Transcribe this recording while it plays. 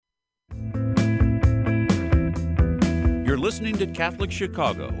You're listening to Catholic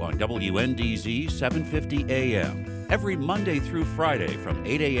Chicago on WNDZ 750 AM. Every Monday through Friday from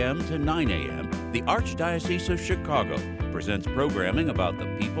 8 a.m. to 9 a.m., the Archdiocese of Chicago presents programming about the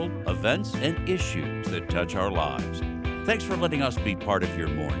people, events, and issues that touch our lives. Thanks for letting us be part of your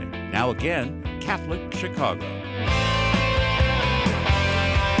morning. Now again, Catholic Chicago.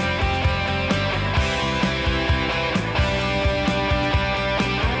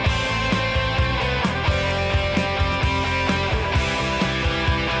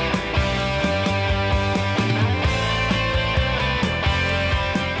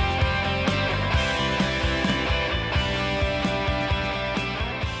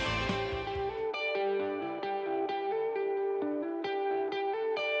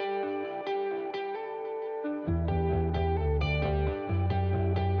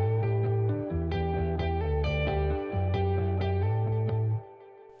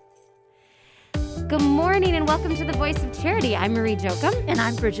 Good morning and welcome to the Voice of Charity. I'm Marie Jokum. And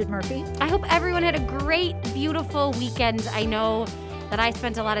I'm Bridget Murphy. I hope everyone had a great, beautiful weekend. I know that I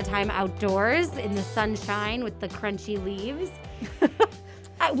spent a lot of time outdoors in the sunshine with the crunchy leaves.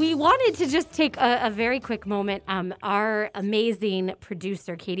 We wanted to just take a very quick moment. Our amazing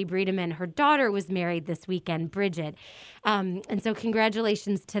producer, Katie Breedeman, her daughter was married this weekend, Bridget. And so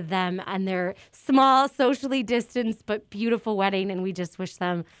congratulations to them on their small, socially distanced, but beautiful wedding. And we just wish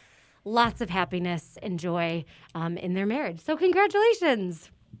them lots of happiness and joy in their marriage. So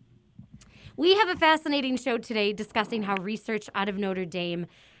congratulations. We have a fascinating show today discussing how research out of Notre Dame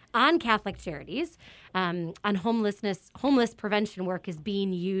on Catholic Charities on homeless prevention work is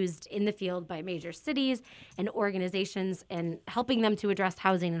being used in the field by major cities and organizations and helping them to address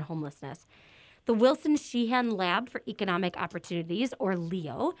housing and homelessness. The Wilson Sheehan Lab for Economic Opportunities, or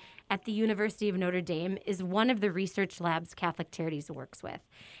LEO, at the University of Notre Dame is one of the research labs Catholic Charities works with.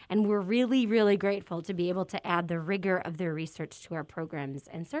 And we're really, really grateful to be able to add the rigor of their research to our programs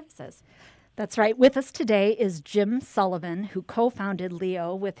and services. That's right. With us today is Jim Sullivan, who co-founded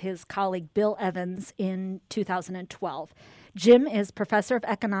LEO with his colleague Bill Evans in 2012. Jim is professor of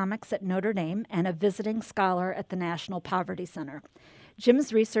economics at Notre Dame and a visiting scholar at the National Poverty Center.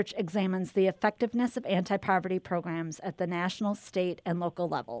 Jim's research examines the effectiveness of anti-poverty programs at the national, state, and local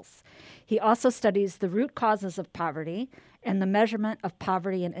levels. He also studies the root causes of poverty and the measurement of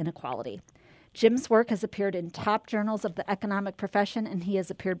poverty and inequality. Jim's work has appeared in top journals of the economic profession, and he has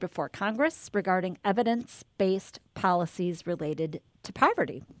appeared before Congress regarding evidence-based policies related to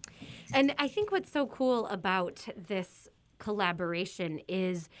poverty. And I think what's so cool about this collaboration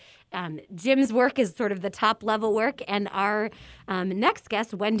is Jim's work is sort of the top level work, and our next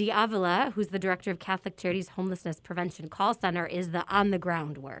guest, Wendy Avila, who's the director of Catholic Charities Homelessness Prevention Call Center, is the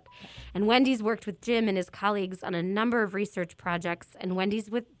on-the-ground work. And Wendy's worked with Jim and his colleagues on a number of research projects, and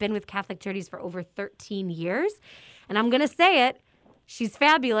Wendy's been with Catholic Charities for over 13 years. And I'm going to say it, she's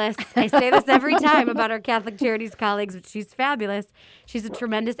fabulous. I say this every time about our Catholic Charities colleagues, but she's fabulous. She's a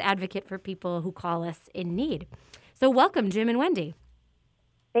tremendous advocate for people who call us in need. So welcome, Jim and Wendy.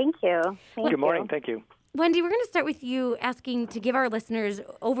 Thank you. Good morning. Thank you. Wendy, we're going to start with you asking to give our listeners an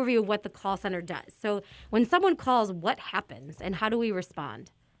overview of what the call center does. So when someone calls, what happens and how do we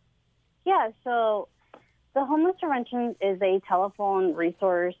respond? Yeah, so the Homeless Prevention is a telephone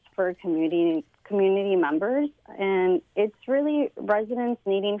resource for community members, and it's really residents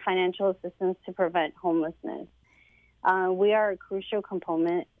needing financial assistance to prevent homelessness. We are a crucial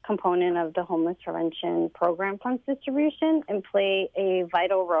component of the homeless prevention program funds distribution and play a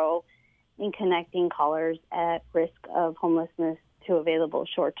vital role in connecting callers at risk of homelessness to available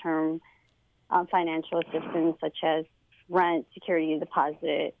short-term financial assistance such as rent, security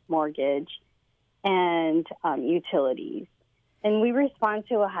deposit, mortgage, and utilities. And we respond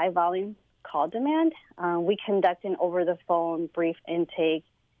to a high-volume call demand. We conduct an over-the-phone brief intake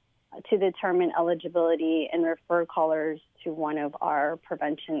to determine eligibility and refer callers to one of our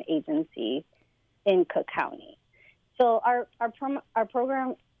prevention agencies in Cook County. So our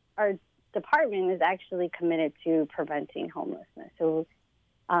department is actually committed to preventing homelessness. So,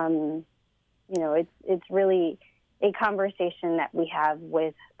 it's really a conversation that we have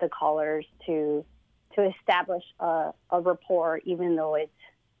with the callers to establish a rapport, even though it's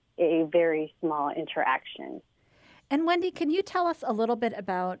a very small interaction. And Wendy, can you tell us a little bit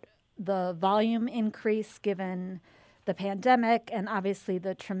about the volume increase given the pandemic and obviously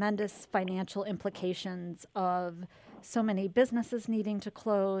the tremendous financial implications of so many businesses needing to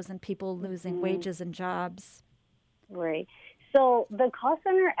close and people losing wages and jobs? Right. So the call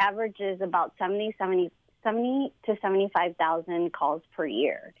center averages about 70 to 75,000 calls per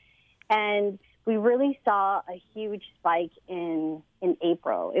year. And we really saw a huge spike in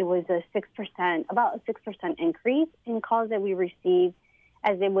April. It was about a 6% increase in calls that we received,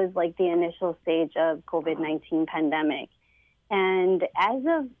 as it was like the initial stage of COVID-19 pandemic. And as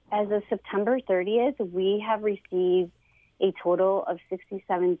of September 30th, we have received a total of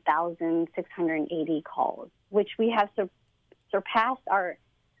 67,680 calls, which we have surpassed our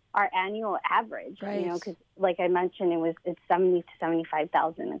annual average. Right. Because like I mentioned, it's 70 to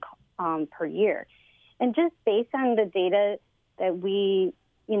 75,000 per year. And just based on the data that we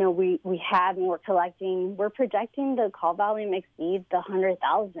have and we're collecting, we're projecting the call volume exceed the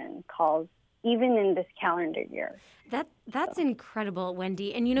 100,000 calls even in this calendar year. That's incredible,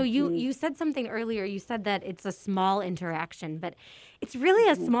 Wendy. And you said something earlier. You said that it's a small interaction, but it's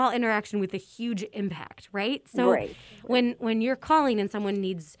really a small interaction with a huge impact, right? So right. when you're calling and someone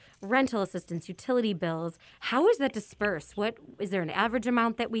needs rental assistance, utility bills, how is that dispersed? What is there an average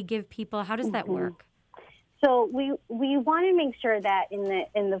amount that we give people? How does that work? So we want to make sure that in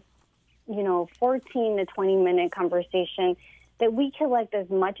the 14 to 20 minute conversation that we collect as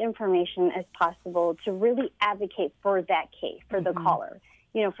much information as possible to really advocate for that case, for the caller,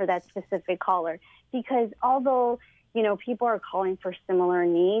 for that specific caller. Because although, people are calling for similar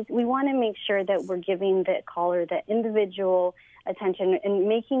needs, we want to make sure that we're giving the caller that individual attention and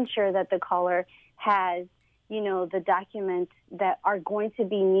making sure that the caller has, the documents that are going to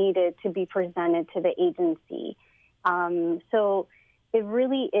be needed to be presented to the agency. So it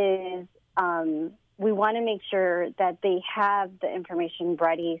really is... we want to make sure that they have the information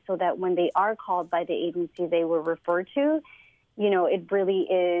ready so that when they are called by the agency they were referred to, it really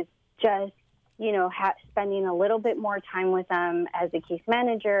is just, spending a little bit more time with them as a case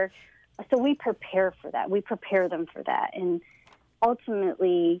manager. So we prepare for that. We prepare them for that. And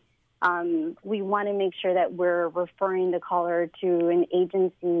ultimately, we want to make sure that we're referring the caller to an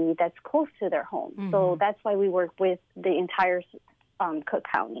agency that's close to their home. Mm-hmm. So that's why we work with the entire Cook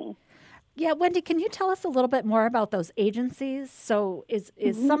County. Yeah, Wendy, can you tell us a little bit more about those agencies? So is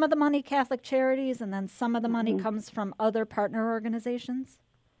some of the money Catholic Charities and then some of the money comes from other partner organizations?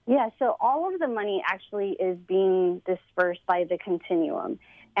 Yeah, so all of the money actually is being dispersed by the Continuum.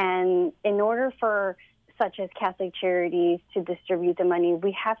 And in order for such as Catholic Charities to distribute the money,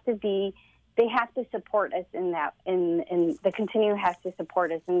 they have to support us in that, and the Continuum has to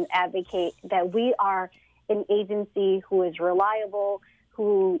support us and advocate that we are an agency who is reliable,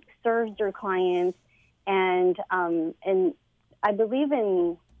 who serves their clients, and I believe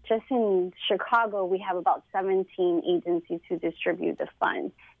in Chicago we have about 17 agencies who distribute the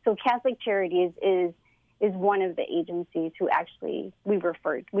funds. So Catholic Charities is one of the agencies who actually we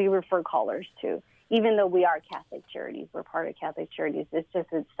refer callers to. Even though we are Catholic Charities, we're part of Catholic Charities. It's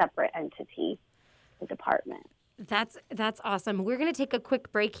just a separate entity, a department. That's awesome. We're going to take a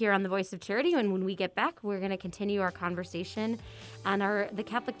quick break here on The Voice of Charity, and when we get back, we're going to continue our conversation on the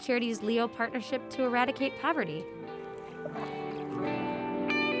Catholic Charities Leo Partnership to Eradicate Poverty.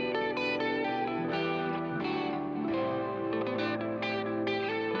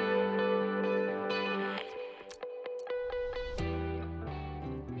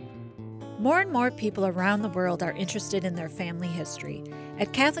 More and more people around the world are interested in their family history.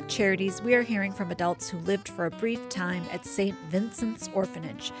 At Catholic Charities, we are hearing from adults who lived for a brief time at St. Vincent's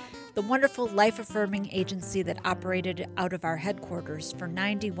Orphanage, the wonderful life-affirming agency that operated out of our headquarters for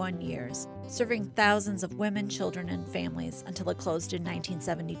 91 years, serving thousands of women, children, and families until it closed in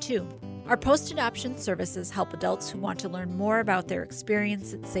 1972. Our post-adoption services help adults who want to learn more about their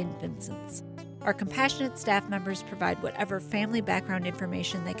experience at St. Vincent's. Our compassionate staff members provide whatever family background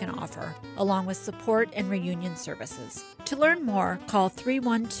information they can offer, along with support and reunion services. To learn more, call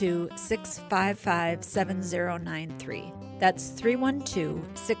 312-655-7093. That's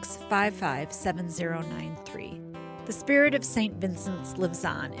 312-655-7093. The spirit of St. Vincent's lives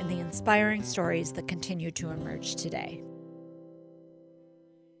on in the inspiring stories that continue to emerge today.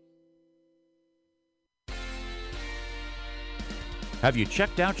 Have you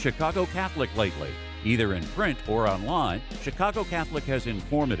checked out Chicago Catholic lately? Either in print or online, Chicago Catholic has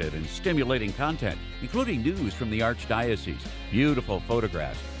informative and stimulating content, including news from the Archdiocese, beautiful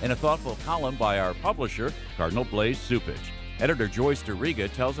photographs, and a thoughtful column by our publisher, Cardinal Blaise Cupich. Editor Joyce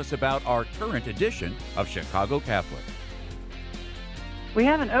DeRiga tells us about our current edition of Chicago Catholic. We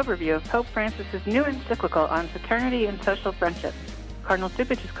have an overview of Pope Francis's new encyclical on fraternity and social friendship. Cardinal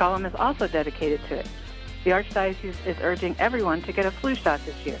Cupich's column is also dedicated to it. The Archdiocese is urging everyone to get a flu shot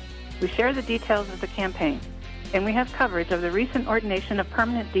this year. We share the details of the campaign, and we have coverage of the recent ordination of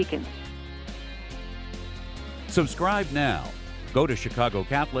permanent deacons. Subscribe now. Go to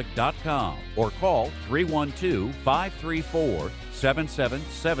chicagocatholic.com or call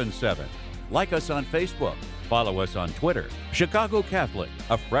 312-534-7777. Like us on Facebook. Follow us on Twitter. Chicago Catholic,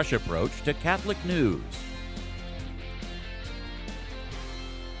 a fresh approach to Catholic news.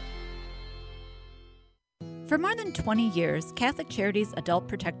 For more than 20 years, Catholic Charities Adult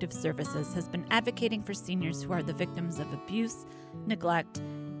Protective Services has been advocating for seniors who are the victims of abuse, neglect,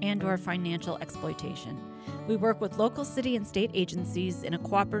 and/or financial exploitation. We work with local city and state agencies in a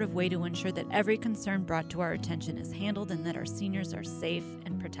cooperative way to ensure that every concern brought to our attention is handled and that our seniors are safe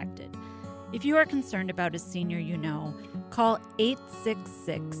and protected. If you are concerned about a senior you know, call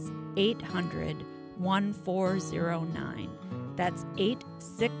 866-800-1409. That's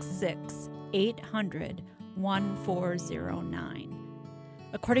 866-800-1409.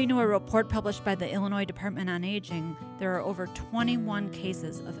 According to a report published by the Illinois Department on Aging, there are over 21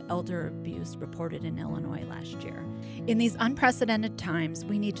 cases of elder abuse reported in Illinois last year. In these unprecedented times,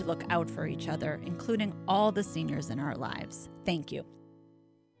 we need to look out for each other, including all the seniors in our lives. Thank you.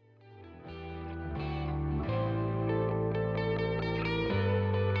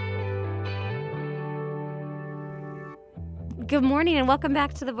 Good morning and welcome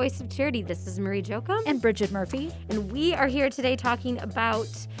back to the Voice of Charity. This is Marie Jokum. And Bridget Murphy. And we are here today talking about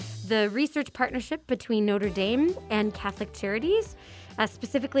the research partnership between Notre Dame and Catholic Charities,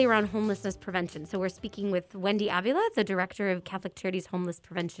 specifically around homelessness prevention. So we're speaking with Wendy Avila, the director of Catholic Charities Homeless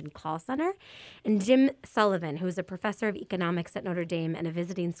Prevention Call Center, and Jim Sullivan, who is a professor of economics at Notre Dame and a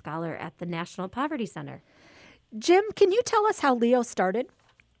visiting scholar at the National Poverty Center. Jim, can you tell us how Leo started?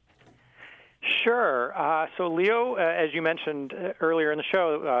 Sure. So Leo, as you mentioned earlier in the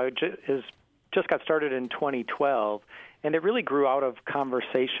show, just got started in 2012, and it really grew out of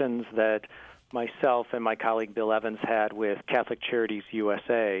conversations that myself and my colleague Bill Evans had with Catholic Charities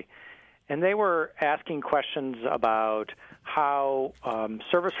USA. And they were asking questions about how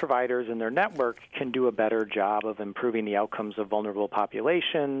service providers in their network can do a better job of improving the outcomes of vulnerable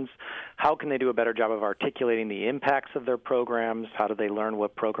populations. How can they do a better job of articulating the impacts of their programs? How do they learn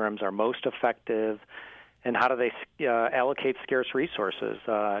what programs are most effective? And how do they allocate scarce resources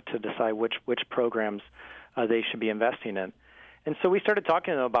to decide which programs they should be investing in? And so we started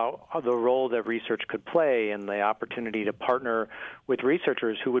talking about the role that research could play and the opportunity to partner with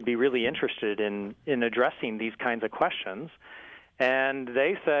researchers who would be really interested in addressing these kinds of questions. And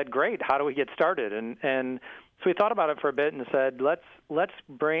they said, great, how do we get started? And so we thought about it for a bit and said, let's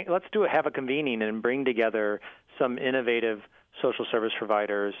have a convening and bring together some innovative social service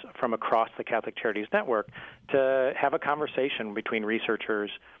providers from across the Catholic Charities Network to have a conversation between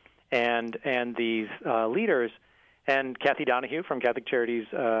researchers and these leaders. And Kathy Donahue from Catholic Charities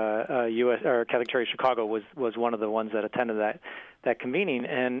Catholic Charities Chicago was one of the ones that attended that convening.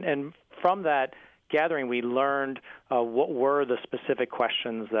 And from that gathering, we learned what were the specific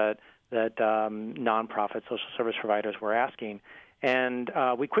questions that nonprofit social service providers were asking. And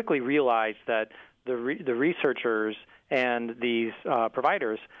we quickly realized that the researchers and these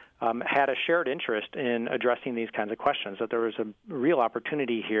providers had a shared interest in addressing these kinds of questions, that there was a real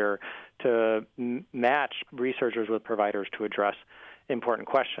opportunity here to match researchers with providers to address important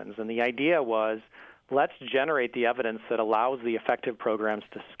questions. And the idea was, let's generate the evidence that allows the effective programs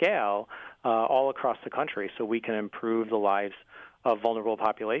to scale all across the country so we can improve the lives of vulnerable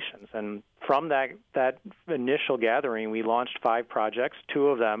populations. And from that initial gathering, we launched 5 projects. 2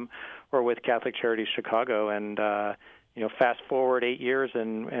 of them were with Catholic Charities Chicago, and fast forward 8 years,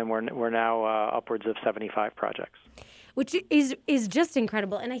 and we're now upwards of 75 projects. Which is just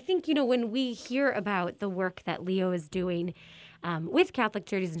incredible. And I think, when we hear about the work that Leo is doing with Catholic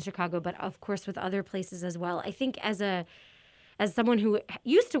Charities in Chicago, but of course with other places as well, I think as someone who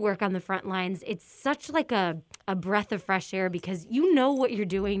used to work on the front lines, it's such like a breath of fresh air, because what you're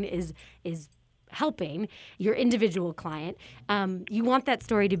doing is helping your individual client. You want that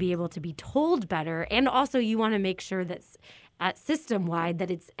story to be able to be told better, and also you want to make sure that system-wide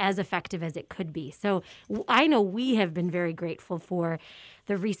that it's as effective as it could be. So I know we have been very grateful for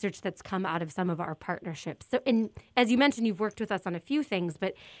the research that's come out of some of our partnerships. So, and as you mentioned, you've worked with us on a few things,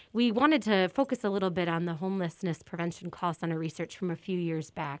 but we wanted to focus a little bit on the Homelessness Prevention Call Center research from a few years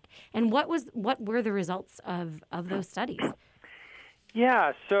back. And what were the results of those studies?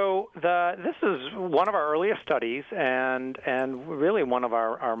 Yeah, so this is one of our earliest studies and really one of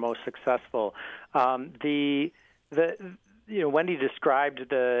our most successful. Wendy described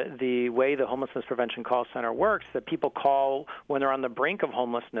the way the Homelessness Prevention Call Center works, that people call when they're on the brink of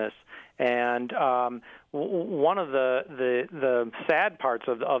homelessness. And one of the sad parts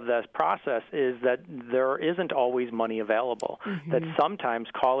of this process is that there isn't always money available, that sometimes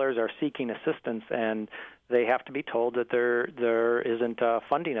callers are seeking assistance and they have to be told that there isn't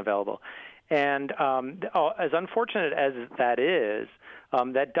funding available. And as unfortunate as that is,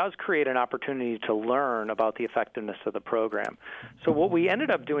 that does create an opportunity to learn about the effectiveness of the program. So what we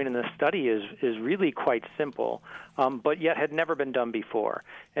ended up doing in this study is really quite simple, but yet had never been done before.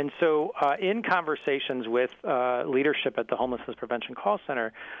 And so in conversations with leadership at the Homelessness Prevention Call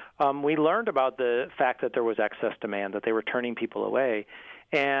Center, we learned about the fact that there was excess demand, that they were turning people away.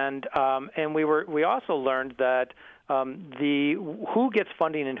 And we also learned that who gets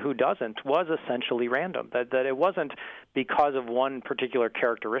funding and who doesn't was essentially random. That it wasn't because of one particular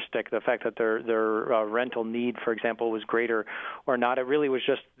characteristic, the fact that their rental need, for example, was greater or not. It really was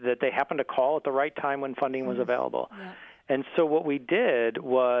just that they happened to call at the right time when funding was available. Yeah. And so what we did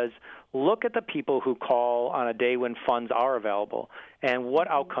was look at the people who call on a day when funds are available and what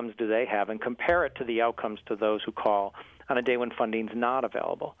outcomes do they have, and compare it to the outcomes to those who call on a day when funding's not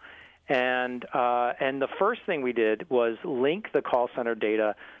available. And the first thing we did was link the call center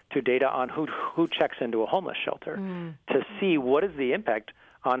data to data on who checks into a homeless shelter to see what is the impact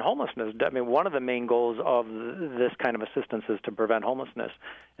on homelessness. I mean, one of the main goals of this kind of assistance is to prevent homelessness.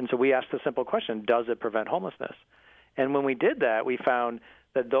 And so we asked the simple question, does it prevent homelessness? And when we did that, we found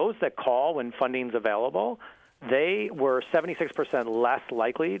that those that call when funding's available, they were 76% less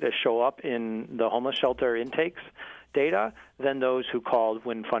likely to show up in the homeless shelter intakes data than those who called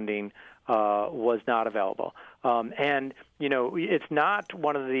when funding was not available. And, it's not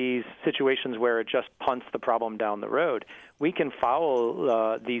one of these situations where it just punts the problem down the road. We can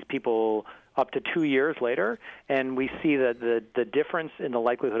follow these people up to 2 years later, and we see that the difference in the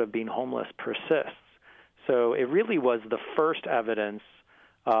likelihood of being homeless persists. So it really was the first evidence,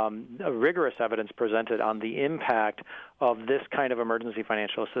 rigorous evidence presented on the impact of this kind of emergency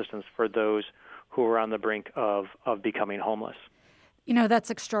financial assistance for those who are on the brink of becoming homeless. That's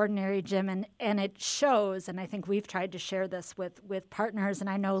extraordinary, Jim, and it shows, and I think we've tried to share this with partners, and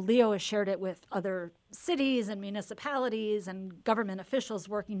I know Leo has shared it with other cities and municipalities and government officials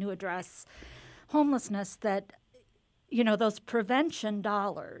working to address homelessness, that, those prevention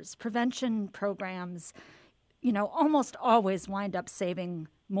dollars, prevention programs, almost always wind up saving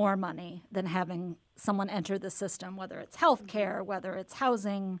more money than having someone enter the system, whether it's health care, whether it's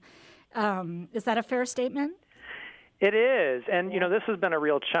housing. Is that a fair statement? It is, and this has been a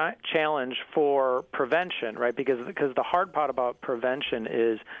real challenge for prevention, right? Because the hard part about prevention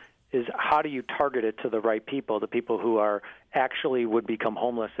is how do you target it to the right people, the people who are actually would become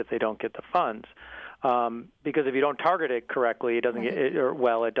homeless if they don't get the funds. Because if you don't target it correctly, it doesn't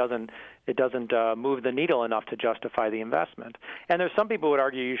it doesn't move the needle enough to justify the investment. And there's some people who would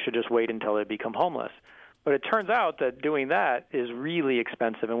argue you should just wait until they become homeless. But it turns out that doing that is really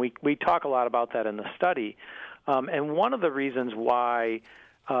expensive, and we talk a lot about that in the study. And one of the reasons why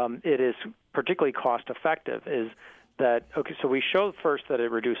it is particularly cost-effective is that, so we showed first that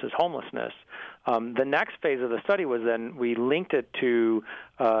it reduces homelessness. The next phase of the study was then we linked it to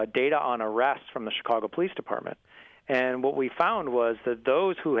data on arrests from the Chicago Police Department. And what we found was that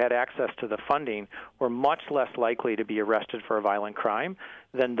those who had access to the funding were much less likely to be arrested for a violent crime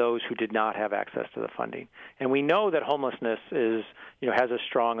than those who did not have access to the funding. And we know that homelessness has a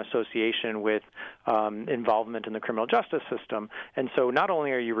strong association with involvement in the criminal justice system. And so not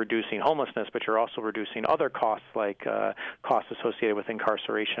only are you reducing homelessness, but you're also reducing other costs like costs associated with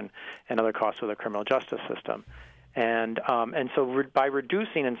incarceration and other costs with the criminal justice system. And so by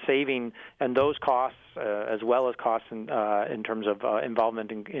reducing and saving and those costs, as well as costs in terms of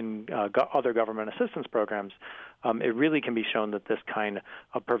involvement in other government assistance programs, it really can be shown that this kind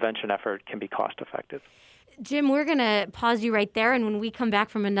of prevention effort can be cost-effective. Jim, we're going to pause you right there, and when we come back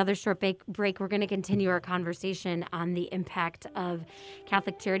from another short break, we're going to continue our conversation on the impact of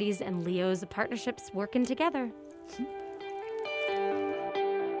Catholic Charities and Leo's partnerships working together.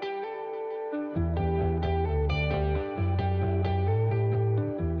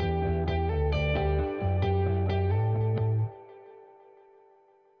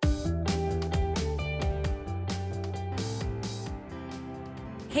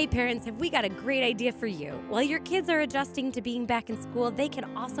 Hey parents, have we got a great idea for you? While your kids are adjusting to being back in school, they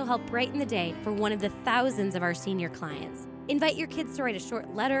can also help brighten the day for one of the thousands of our senior clients. Invite your kids to write a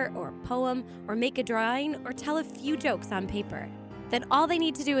short letter or a poem or make a drawing or tell a few jokes on paper. Then all they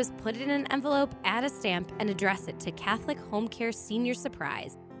need to do is put it in an envelope, add a stamp, and address it to Catholic Home Care Senior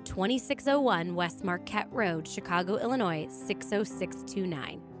Surprise, 2601 West Marquette Road, Chicago, Illinois,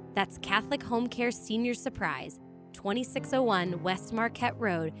 60629. That's Catholic Home Care Senior Surprise, 2601 West Marquette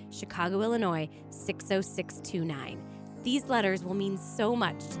Road, Chicago, Illinois, 60629. These letters will mean so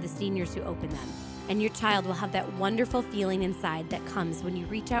much to the seniors who open them, and your child will have that wonderful feeling inside that comes when you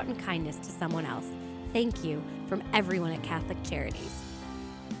reach out in kindness to someone else. Thank you from everyone at Catholic Charities.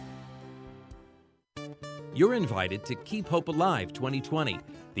 You're invited to Keep Hope Alive 2020,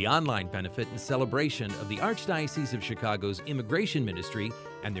 the online benefit and celebration of the Archdiocese of Chicago's Immigration Ministry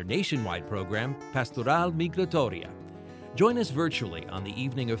and their nationwide program, Pastoral Migratoria. Join us virtually on the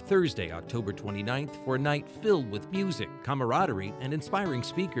evening of Thursday, October 29th for a night filled with music, camaraderie, and inspiring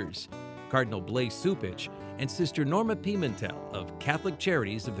speakers. Cardinal Blaise Cupich and Sister Norma Pimentel of Catholic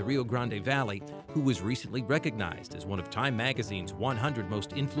Charities of the Rio Grande Valley, who was recently recognized as one of Time Magazine's 100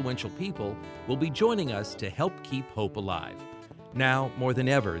 most influential people, will be joining us to help keep hope alive. Now, more than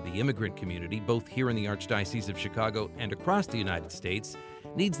ever, the immigrant community, both here in the Archdiocese of Chicago and across the United States,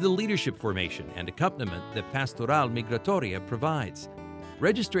 needs the leadership formation and accompaniment that Pastoral Migratoria provides.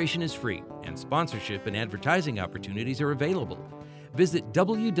 Registration is free, and sponsorship and advertising opportunities are available. Visit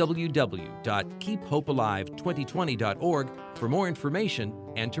www.keephopealive2020.org for more information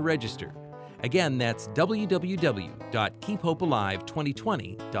and to register. Again, that's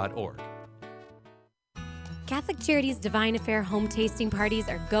www.keephopealive2020.org. Catholic Charities Divine Affair home tasting parties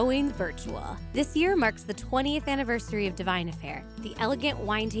are going virtual. This year marks the 20th anniversary of Divine Affair, the elegant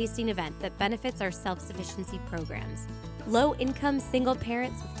wine tasting event that benefits our self-sufficiency programs. Low-income single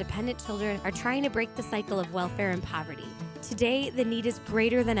parents with dependent children are trying to break the cycle of welfare and poverty. Today, the need is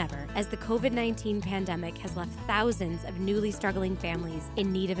greater than ever as the COVID-19 pandemic has left thousands of newly struggling families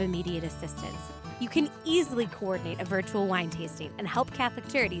in need of immediate assistance. You can easily coordinate a virtual wine tasting and help Catholic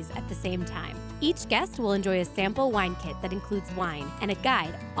Charities at the same time. Each guest will enjoy a sample wine kit that includes wine and a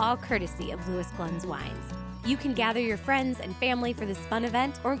guide, all courtesy of Louis Glenn's Wines. You can gather your friends and family for this fun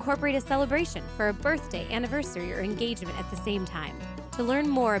event or incorporate a celebration for a birthday, anniversary, or engagement at the same time. To learn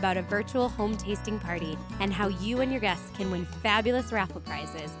more about a virtual home tasting party and how you and your guests can win fabulous raffle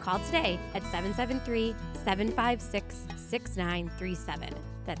prizes, call today at 773-756-6937.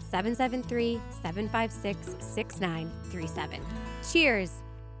 That's 773-756-6937. Cheers!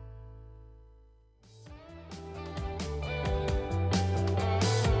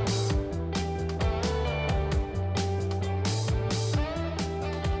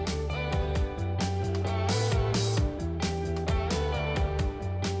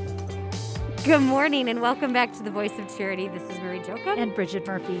 Good morning and welcome back to the Voice of Charity. This is Marie Jochum. And Bridget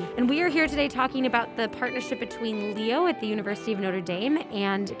Murphy. And we are here today talking about the partnership between Leo at the University of Notre Dame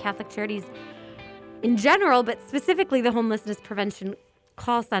and Catholic Charities in general, but specifically the Homelessness Prevention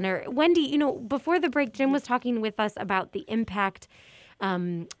Call Center. Wendy, before the break, Jim was talking with us about the impact,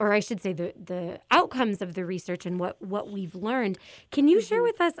 or I should say the outcomes of the research and what we've learned. Can you share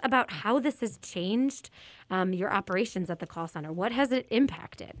with us about how this has changed your operations at the call center? What has it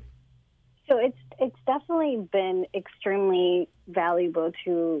impacted? So it's definitely been extremely valuable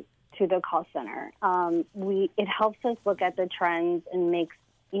to the call center. It helps us look at the trends and make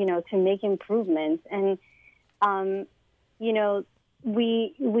improvements. And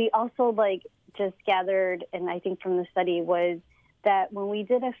we also just gathered, and I think from the study was that when we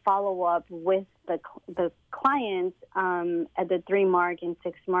did a follow up with the clients at the 3 mark and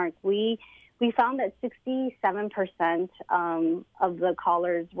 6 mark, we found that 67% of the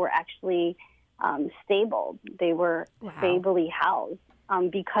callers were actually stable. They were stably housed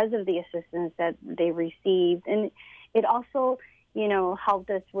because of the assistance that they received. And it also, helped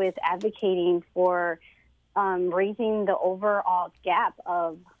us with advocating for raising the overall gap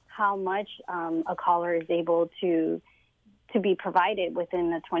of how much a caller is able to be provided within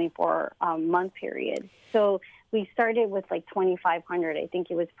the 24-month period. So we started with $2,500, I think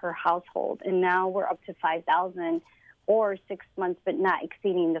it was per household, and now we're up to $5,000 or 6 months, but not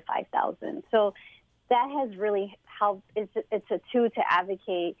exceeding the $5,000. So that has really helped. It's a tool to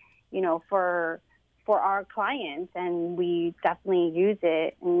advocate, for our clients, and we definitely use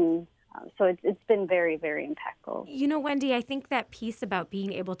it. And so it's been very, very impactful. Wendy, I think that piece about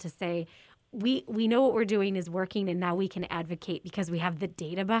being able to say, we know what we're doing is working, and now we can advocate because we have the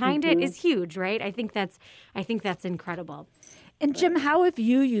data behind it is huge, right? I think that's incredible. And Jim, how have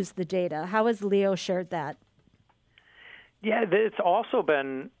you used the data? How has Leo shared that? Yeah, it's also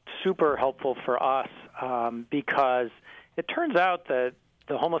been super helpful for us because it turns out that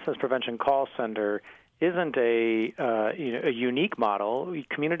the Homelessness Prevention Call Center isn't a unique model.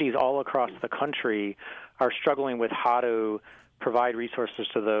 Communities all across the country are struggling with how to provide resources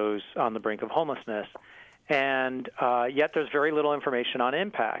to those on the brink of homelessness. And yet there's very little information on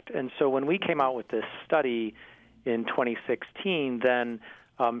impact. And so when we came out with this study in 2016, then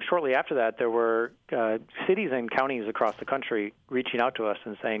shortly after that, there were cities and counties across the country reaching out to us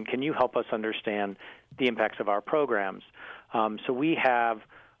and saying, can you help us understand the impacts of our programs? So we have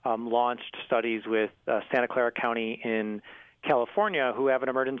launched studies with Santa Clara County in California who have an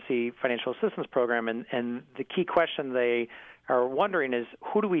emergency financial assistance program, and the key question they are wondering is,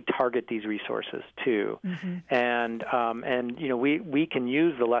 who do we target these resources to? And we can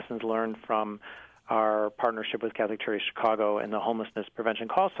use the lessons learned from our partnership with Catholic Charities Chicago and the Homelessness Prevention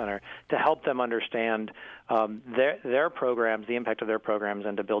Call Center to help them understand their programs, the impact of their programs,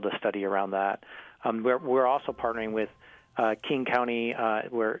 and to build a study around that. We're also partnering with King County,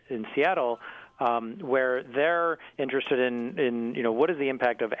 where in Seattle, where they're interested in what is the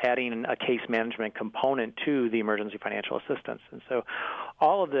impact of adding a case management component to the emergency financial assistance. And so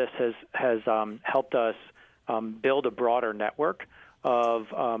all of this has helped us build a broader network of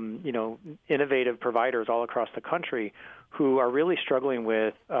innovative providers all across the country who are really struggling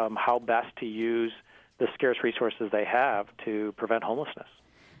with how best to use the scarce resources they have to prevent homelessness.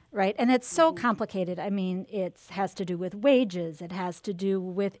 Right, and it's so complicated. I mean, it has to do with wages, it has to do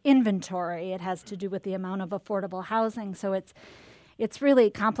with inventory, it has to do with the amount of affordable housing. So it's really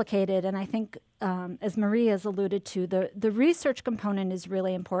complicated, and I think, as Marie has alluded to, the research component is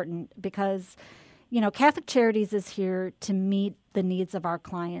really important because, Catholic Charities is here to meet the needs of our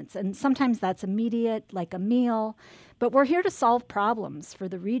clients, and sometimes that's immediate, like a meal, but we're here to solve problems for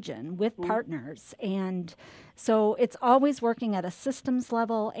the region with partners. And so it's always working at a systems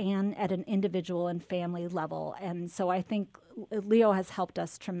level and at an individual and family level. And so I think Leo has helped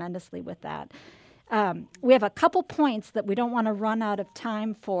us tremendously with that. We have a couple points that we don't want to run out of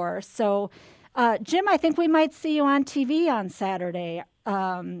time for. So, Jim, I think we might see you on TV on Saturday.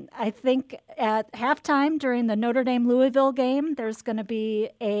 I think at halftime during the Notre Dame-Louisville game, there's going to be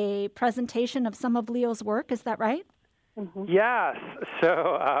a presentation of some of Leo's work. Is that right? Yes.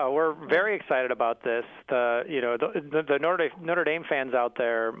 So we're very excited about this. The Notre Dame fans out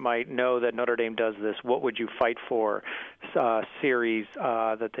there might know that Notre Dame does this "What Would You Fight For" series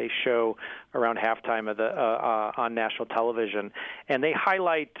that they show around halftime of on national television, and they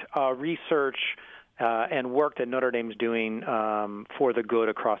highlight research and work that Notre Dame's doing for the good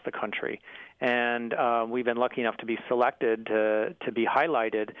across the country. And we've been lucky enough to be selected to be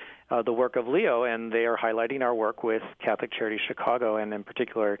highlighted, the work of Leo, and they are highlighting our work with Catholic Charities Chicago, and in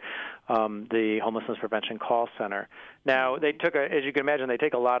particular the Homelessness Prevention Call Center. Now, they took, as you can imagine, they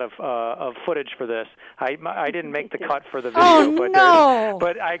take a lot of footage for this. I didn't make the cut for the video,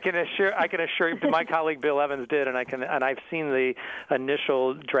 but I can assure you, my colleague Bill Evans did, and I've seen the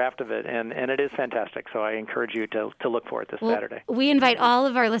initial draft of it, and it is fantastic. So I encourage you to look for it this Saturday. We invite all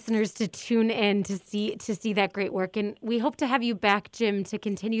of our listeners to tune in to see that great work, and we hope to have you back, Jim, to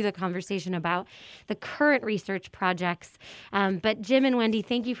continue the conversation about the current research projects. But Jim and Wendy,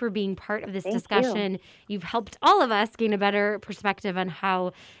 thank you for being part of this discussion. You've helped all of us gain a better perspective on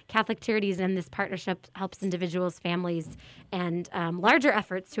how Catholic Charities and this partnership helps individuals, families, and larger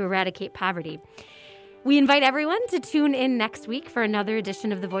efforts to eradicate poverty. We invite everyone to tune in next week for another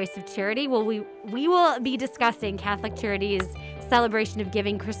edition of The Voice of Charity. We will be discussing Catholic Charities' celebration of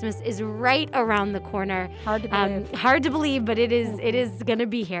giving. Christmas is right around the corner. Hard to believe. Hard to believe, but it is going to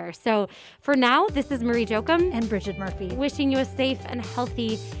be here. So for now, this is Marie Jokum and Bridget Murphy, wishing you a safe and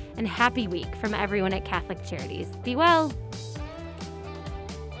healthy and happy week from everyone at Catholic Charities. Be well.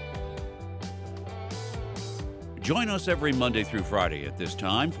 Join us every Monday through Friday at this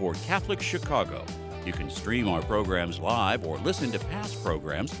time for Catholic Chicago. You can stream our programs live or listen to past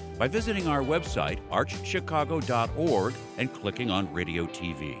programs by visiting our website, archchicago.org, and clicking on Radio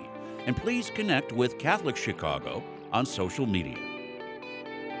TV. And please connect with Catholic Chicago on social media.